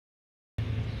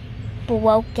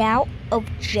broke out of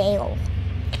jail.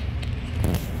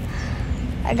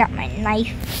 I got my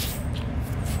knife,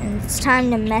 and it's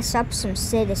time to mess up some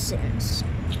citizens.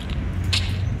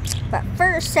 But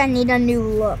first, I need a new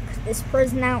look. This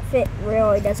prison outfit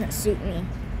really doesn't suit me.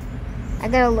 I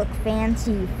gotta look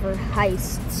fancy for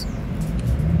heists.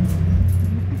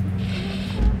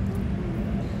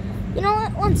 You know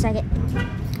what? One second.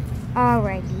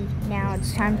 Alrighty, now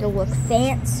it's time to look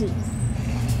fancy.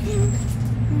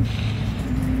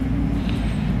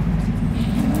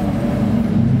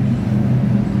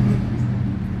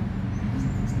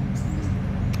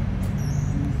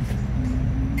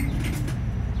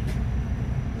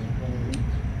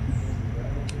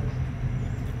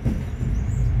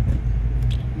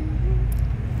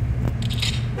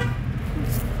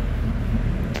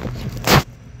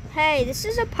 Hey, this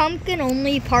is a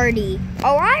pumpkin-only party.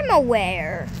 Oh, I'm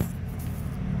aware.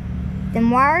 Then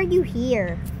why are you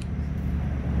here?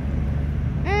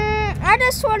 I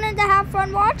just wanted to have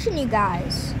fun watching you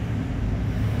guys.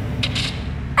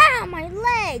 Ow, my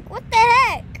leg! What the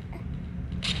heck?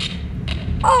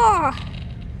 Oh!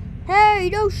 Hey,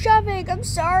 no shoving. I'm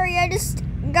sorry. I just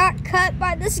got cut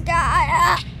by this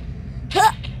guy.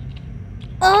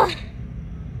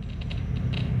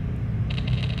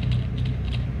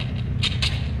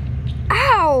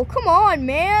 Ow, come on,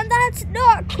 man. That's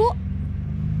not cool.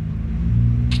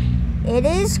 It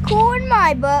is cool in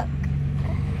my book.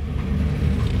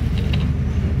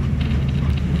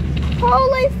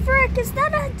 Holy frick, is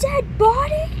that a dead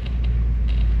body?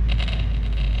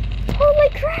 Holy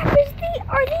crap,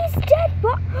 are these dead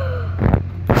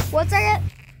bodies? One second.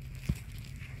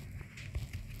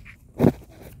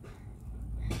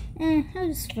 I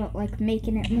just felt like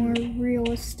making it more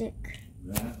realistic.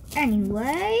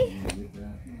 Anyway,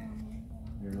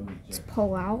 let's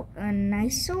pull out a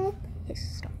nice old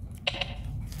pistol.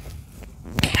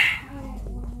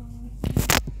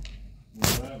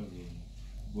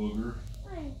 Booger.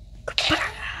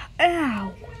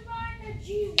 Ow.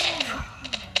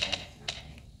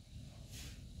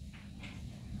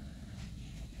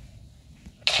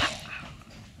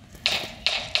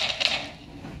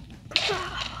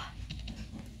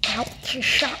 Ouch, I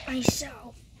shot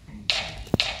myself.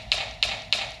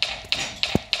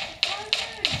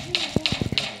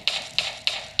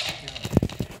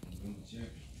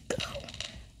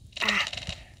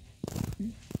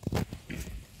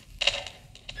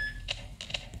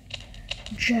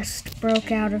 Just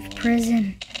broke out of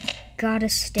prison. Gotta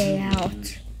stay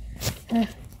out.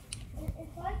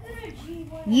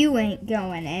 You ain't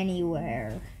going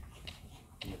anywhere.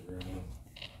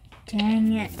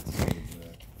 Dang it.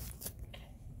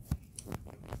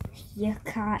 You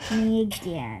caught me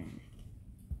again.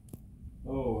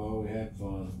 Oh, well, we had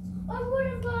fun. I would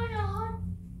have gone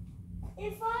on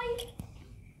if I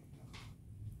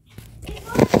had a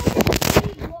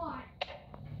G1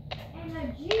 and a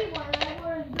G1, I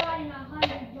would have gotten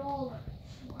 $100. Wow.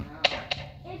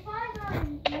 If I got a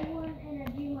G1 and a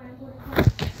G1, I would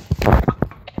have.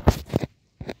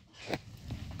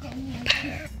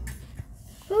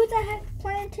 Who the heck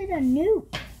planted a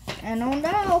nuke? I don't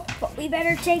know, but we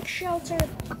better take shelter.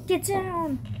 Get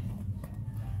down.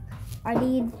 I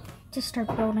need to start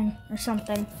building or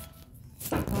something.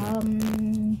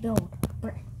 Build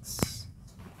bricks.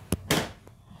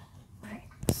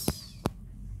 Bricks.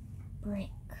 Brick.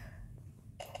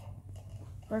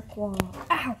 Brick wall.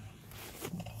 Ow!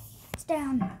 It's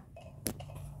down.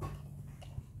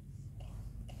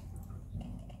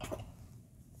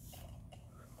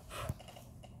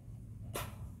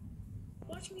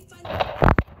 Watch me find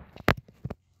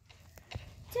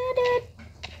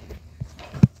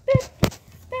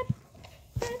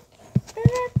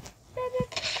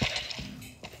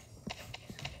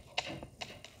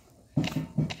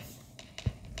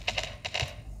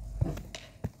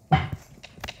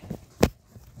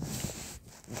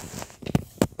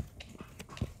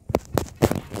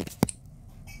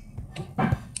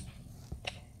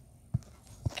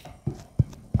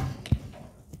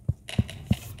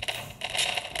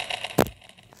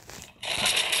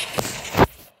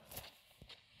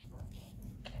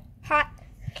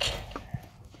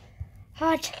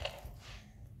Hot.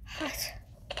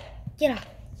 Get up.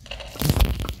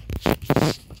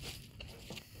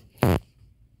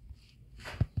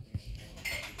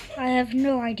 I have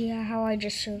no idea how I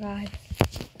just survived.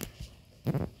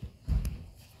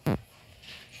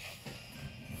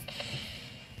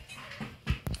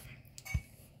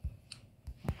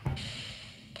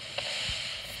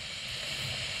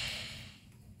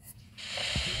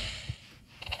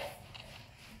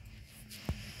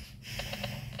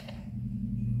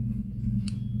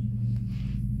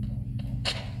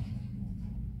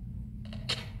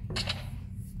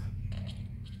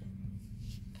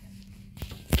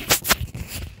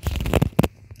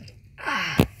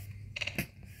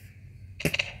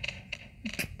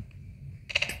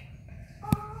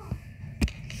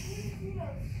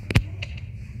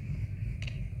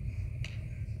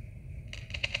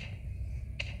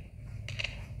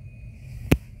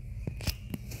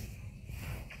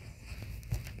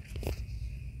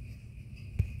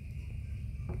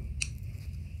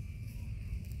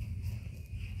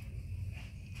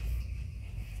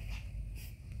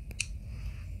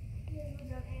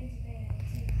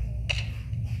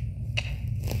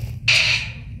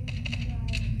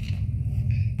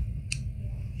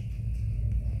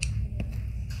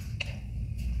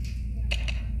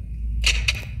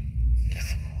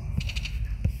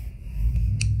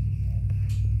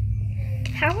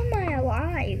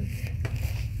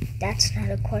 That's not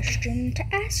a question to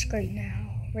ask right now.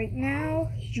 Right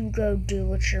now, you go do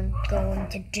what you're going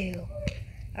to do.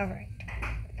 Alright.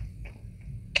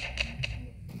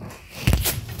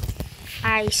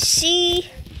 I see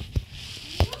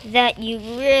that you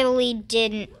really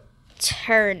didn't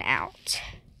turn out.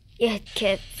 You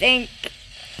could think.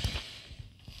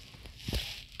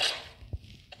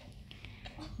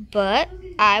 But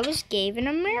I was given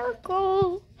a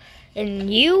miracle,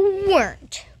 and you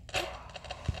weren't.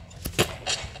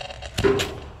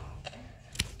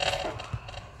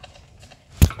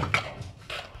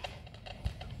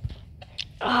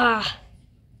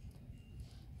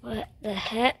 What the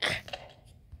heck?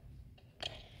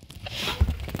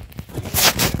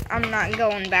 I'm not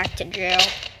going back to jail.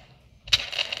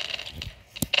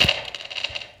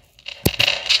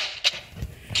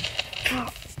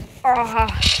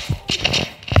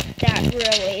 That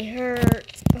really hurt.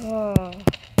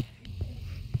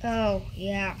 Oh,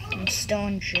 yeah, I'm still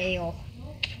in jail.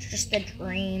 It's just a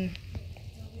dream.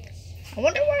 I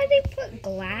wonder why they put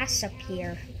glass up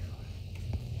here.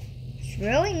 There's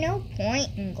really no point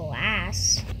in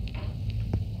glass.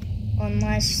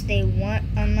 Unless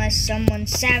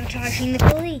someone's sabotaging the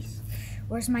police.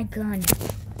 Where's my gun?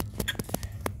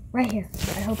 Right here.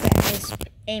 I hope it has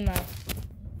ammo.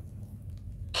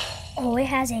 Oh, it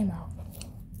has ammo.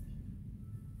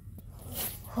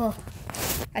 Huh.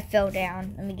 I fell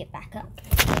down. Let me get back up.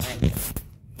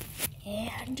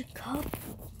 And cup.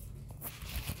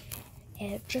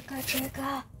 And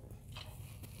chicka.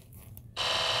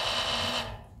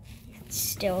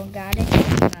 Still got it.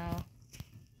 No.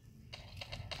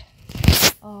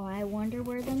 Oh, I wonder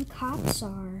where them cops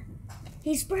are.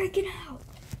 He's breaking out.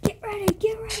 Get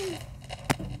ready.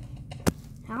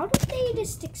 How did they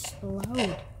just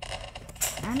explode?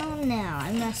 I don't know.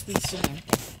 I must be seeing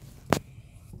things.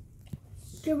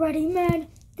 Get ready, man.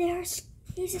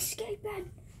 He's escaping.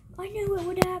 I knew it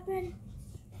would happen.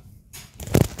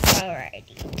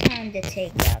 Alrighty, time to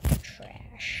take out the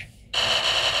trash.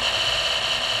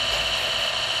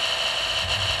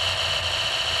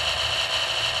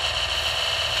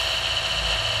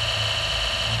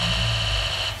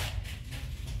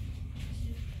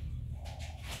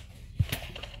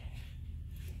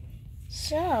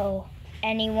 So,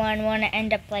 anyone want to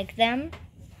end up like them?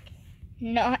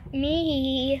 Not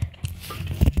me.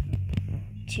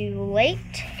 Too late.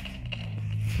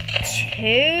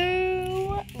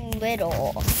 Too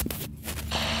little.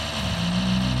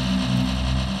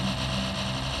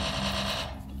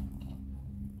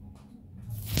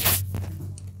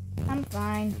 I'm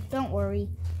fine. Don't worry.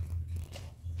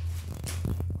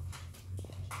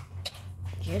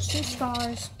 Just some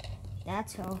scars.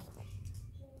 That's all.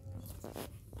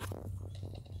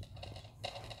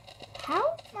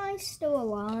 How am I still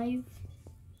alive?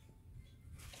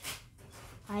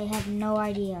 I have no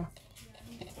idea.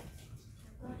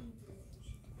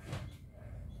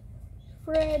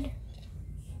 Fred.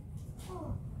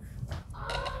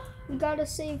 We gotta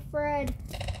save Fred.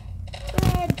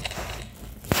 Fred.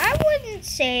 I wouldn't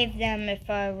save them if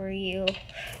I were you.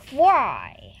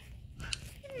 Why?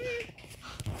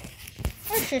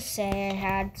 Let's just say I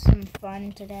had some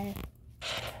fun today.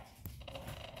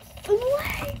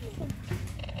 Wait!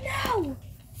 No!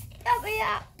 Let me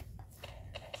up!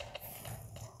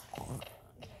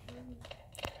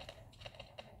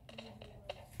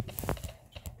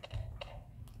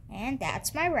 And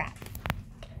that's my wrap.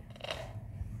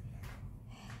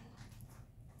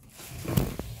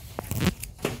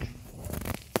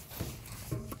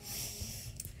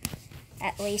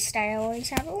 At least I always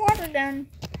have a water gun.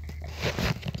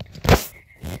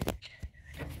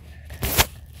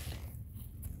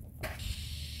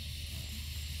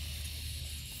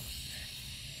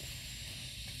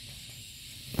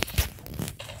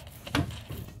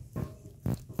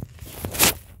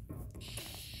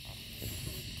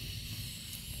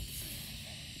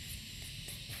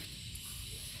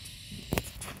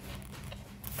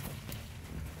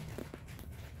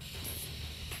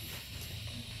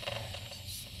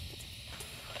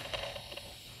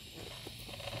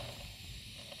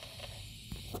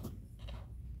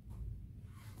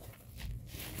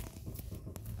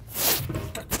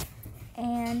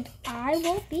 And I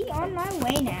will be on my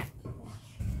way now.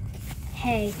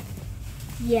 Hey,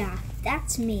 yeah,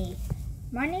 that's me.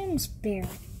 My name's Barrick,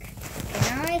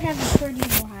 and I have a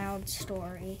pretty wild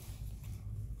story.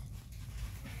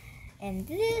 And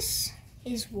this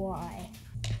is why.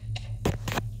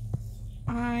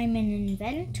 I'm an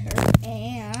inventor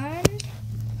and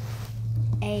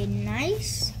a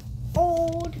nice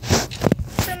old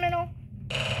criminal.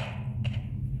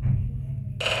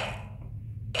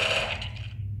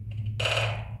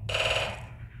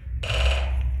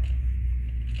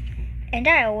 And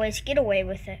I always get away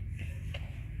with it.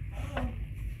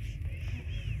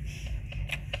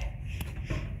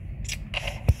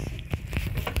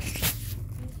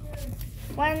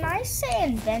 When I say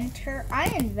inventor, I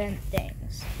invent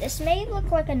things. This may look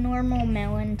like a normal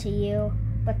melon to you,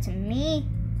 but to me,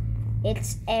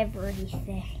 it's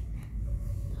everything.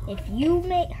 If you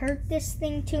hurt this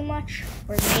thing too much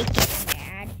or make it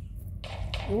mad,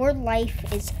 your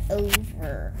life is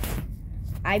over.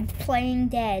 I'm playing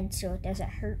dead so it doesn't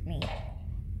hurt me.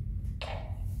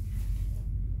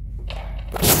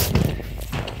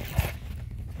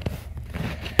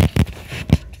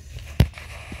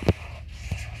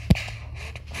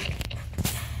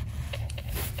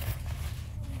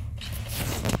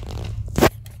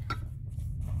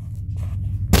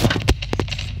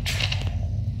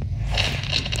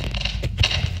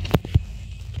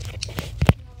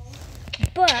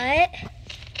 But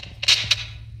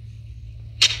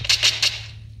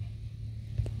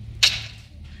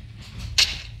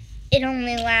it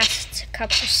only lasts a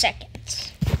couple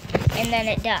seconds, and then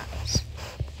it dies.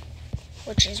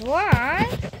 Which is why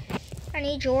I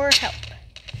need your help.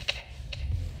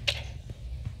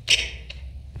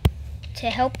 To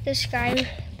help this guy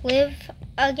live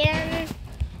again?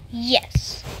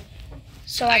 Yes.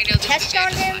 So I can test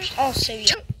on him, also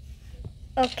you.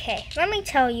 Okay, let me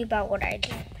tell you about what I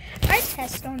do. I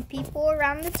test on people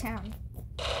around the town.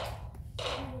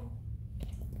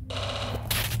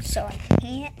 So I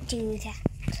can't do that.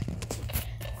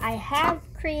 I have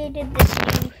created this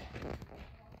new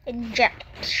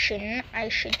injection. I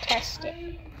should test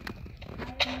it.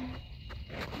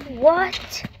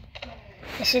 What?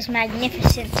 This is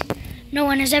magnificent. No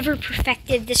one has ever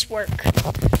perfected this work.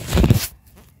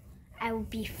 I will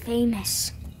be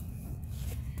famous.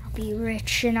 I'll be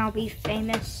rich and I'll be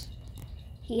famous.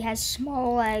 He has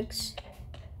small legs.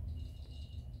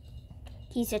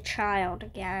 He's a child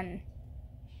again.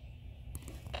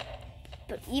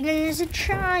 But even as a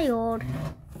child,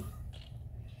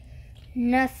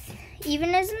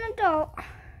 even as an adult,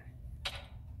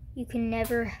 you can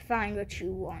never find what you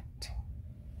want.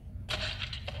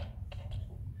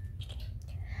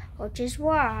 Which is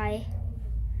why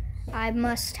I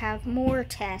must have more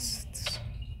tests,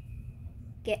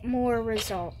 get more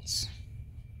results.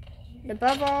 And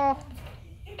above all,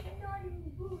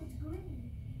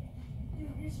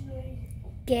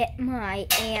 get my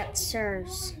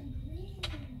answers.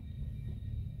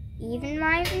 Even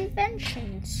my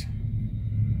inventions.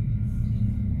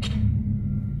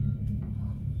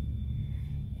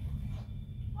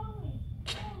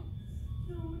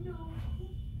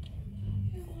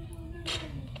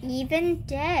 Even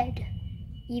dead.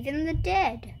 Even the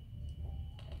dead.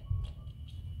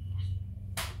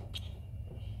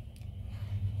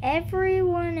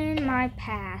 Everyone in my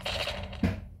path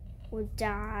would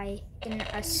die in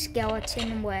a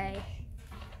skeleton way.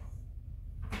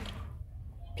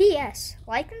 P.S.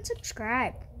 Like and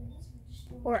subscribe,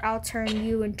 or I'll turn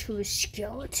you into a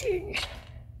skeleton.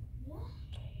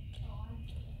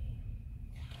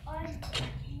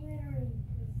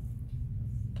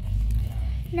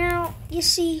 Now, you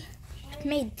see, I've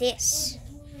made this.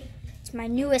 It's my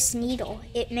newest needle.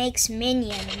 It makes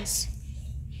minions.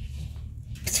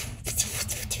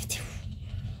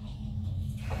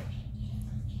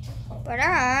 But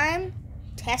I'm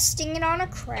testing it on a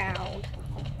crowd.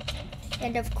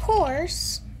 And of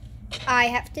course, I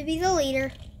have to be the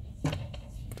leader.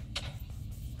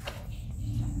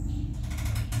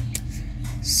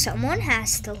 Someone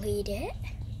has to lead it.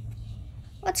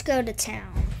 Let's go to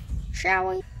town, shall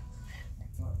we?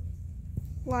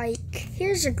 Like,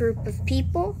 here's a group of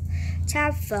people to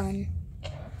have fun.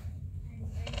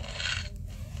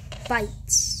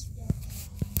 Fights.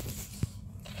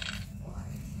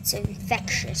 It's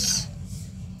infectious.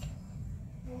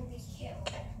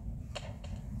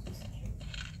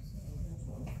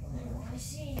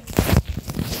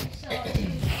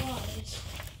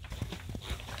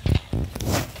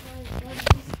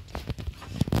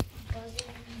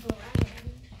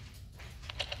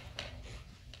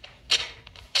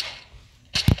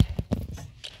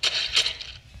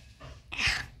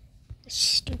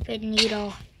 Stupid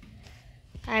needle.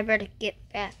 I better get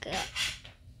back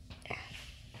up.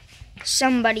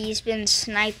 Somebody's been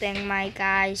sniping my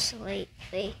guys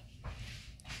lately.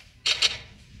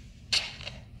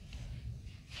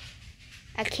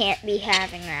 I can't be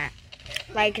having that.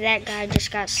 Like, that guy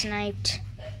just got sniped.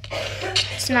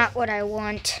 It's not what I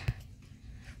want.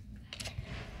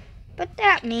 But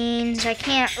that means I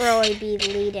can't really be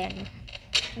leading.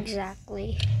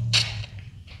 Exactly.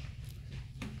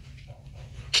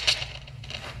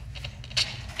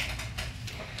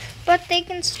 But they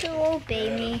can still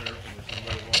obey me.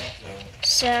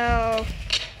 So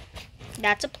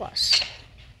that's a plus.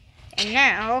 And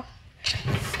now,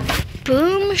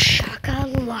 boom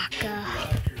shakalaka.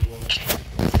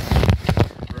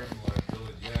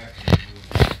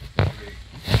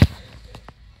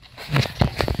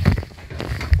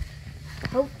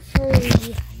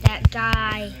 Hopefully that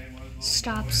guy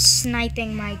stops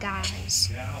sniping my guys.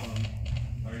 Gallon,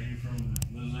 are you from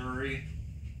Missouri?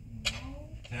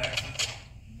 Texas?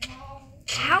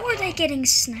 How are they getting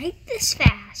sniped this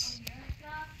fast?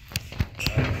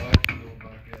 I'd like to go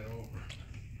back that over.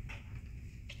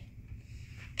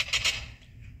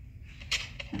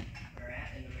 We're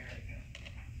at in America.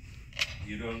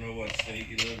 You don't know what state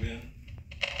you live in?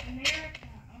 America,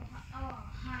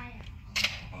 Ohio.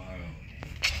 Ohio.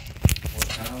 What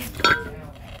town do you live in?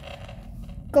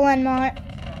 Glenmont.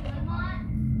 Lamont,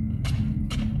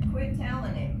 Quit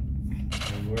telling him.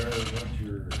 And what's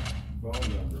your phone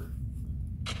number?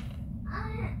 I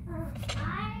don't have a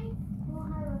phone.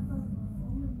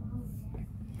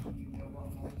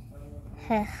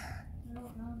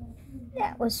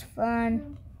 That was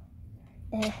fun.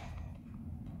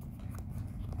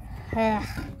 Now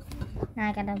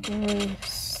I gotta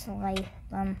re-slice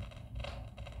them.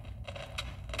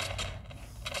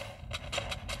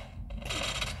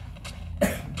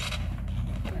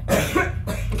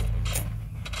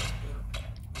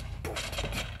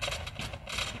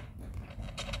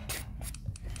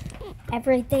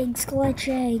 Everything's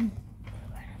glitching.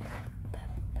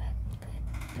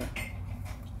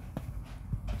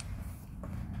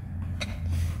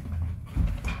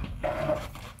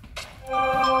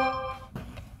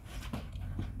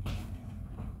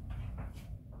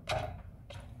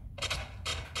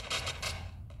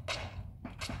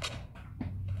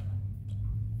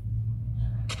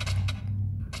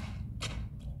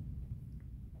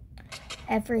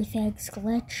 Everything's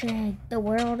glitching. The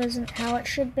world isn't how it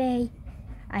should be.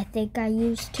 I think I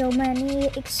used too many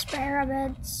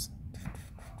experiments.